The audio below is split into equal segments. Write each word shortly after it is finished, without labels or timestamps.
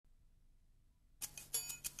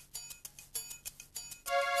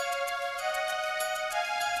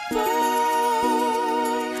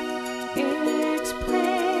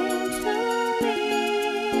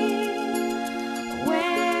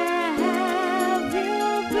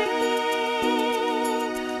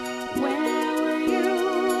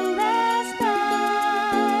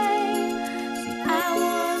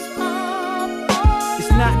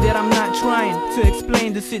trying to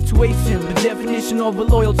explain the situation. The definition of a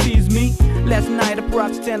loyalty is me. Last night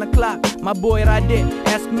approx 10 o'clock, my boy Radikal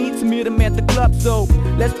asked me to meet him at the club. So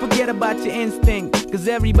let's forget about your instinct, cause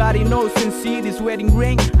everybody knows since see this wedding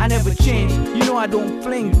ring, I never change. You know I don't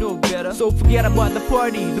fling, you know better. So forget about the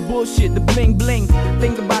party, the bullshit, the bling bling.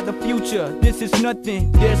 Think about the future, this is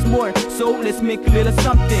nothing, there's more. So let's make a little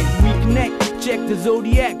something. We connect, check the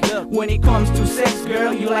zodiac. When it comes to sex,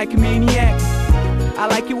 girl, you like a maniac. I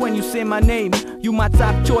like it when you say my name. You my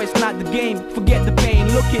top choice, not the game. Forget the pain,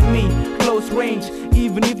 look at me, close range.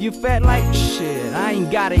 Even if you felt like shit, I ain't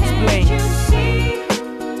gotta explain. Can't you see,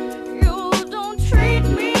 you don't treat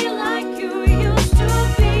me like you used to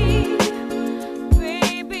be.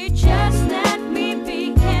 Baby, just let me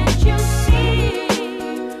be. Can't you see,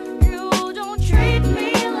 you don't treat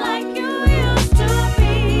me like you used to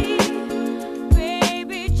be.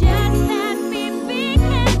 Baby, just let me be.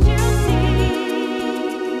 Can't you see,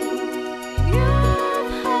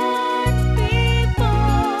 you've hurt before.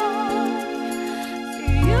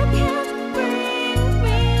 You can't bring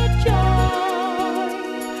me joy,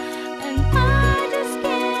 and I just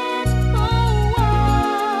can't go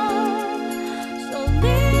on. So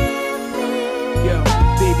leave me. Yo,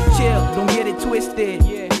 baby, chill, don't get it twisted.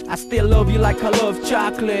 I still love you like I love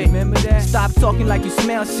chocolate. Remember that? Stop talking like you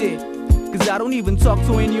smell shit, cause I don't even talk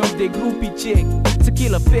to any of their groupie chick.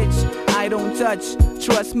 Tequila bitch, I don't touch.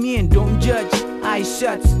 Trust me and don't judge. Eyes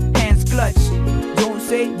shut, hands clutch. Don't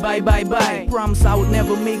say bye bye bye. Promise I would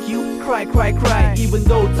never make you cry cry cry. Even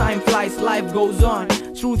though time flies, life goes on.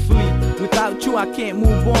 Truthfully, without you I can't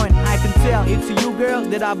move on. I can tell it's to you, girl,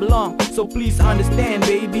 that I belong. So please understand,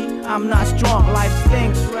 baby, I'm not strong. Life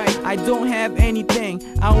stinks, right? I don't have anything,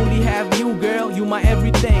 I only have you, girl. You my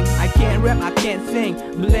everything. I can't rap, I can't sing,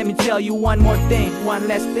 but let me tell you one more thing, one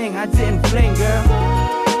last thing I didn't fling, girl.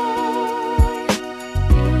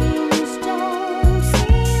 Things don't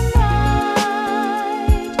seem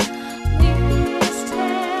right. Please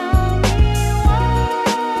tell me why.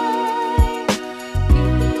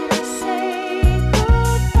 Need to say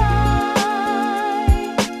goodbye.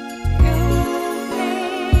 You make me.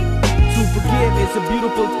 To forgive is a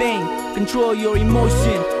beautiful thing. Control your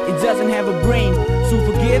emotion, it doesn't have a brain. To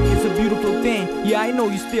forgive is a beautiful thing. Yeah, I know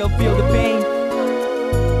you still feel the pain.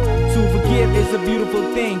 To forgive is a beautiful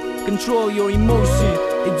thing. Control your emotion,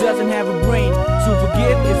 it doesn't have a brain. To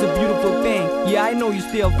forgive is a beautiful thing. Yeah, I know you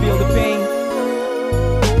still feel the pain.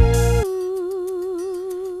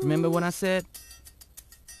 Remember when I said,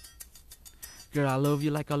 girl, I love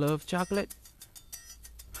you like I love chocolate?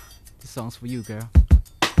 This song's for you, girl.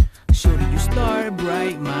 Shorty, you star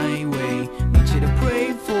bright my way. Need you to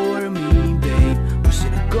pray for me, babe. We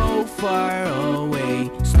shouldn't go far away.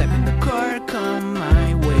 Step in the car, come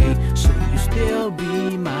my way. Shorty, you still